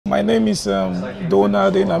My name is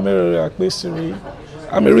Abdullah Enamerherhe Akpoesiri.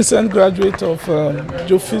 I'm a recent graduate of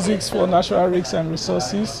Geophysics for Natural Risks and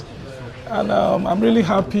Resources, and I'm really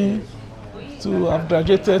happy to have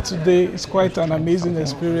graduated today. It's quite an amazing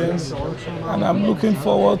experience, and I'm looking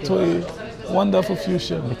forward to a wonderful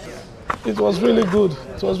future. It was really good.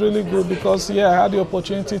 It was really good because I had the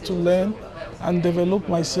opportunity to learn and develop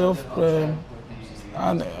myself,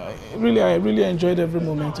 and I really enjoyed every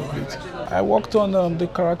moment of it. I worked on the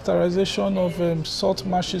characterization of salt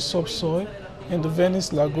marshy subsoil in the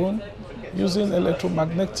Venice Lagoon using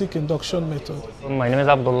electromagnetic induction method. My name is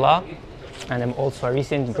Abdullah, and I'm also a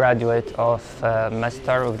recent graduate of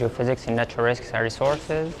Master of Geophysics in Natural Risks and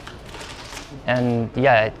Resources. And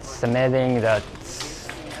it's amazing that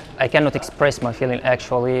I cannot express my feeling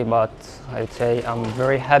actually, but I would say I'm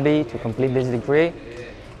very happy to complete this degree,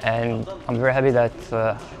 and I'm very happy that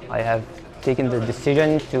I have taken the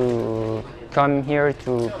decision to come here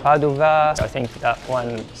to Padova. I think that one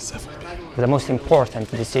is the most important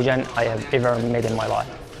decision I have ever made in my life.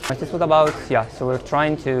 This was about, so we're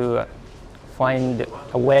trying to find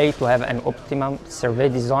a way to have an optimum survey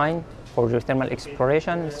design for geothermal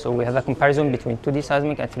exploration. So we have a comparison between 2D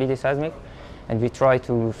seismic and 3D seismic, and we try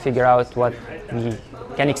to figure out what we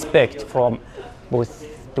can expect from both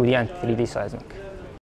 2D and 3D seismic.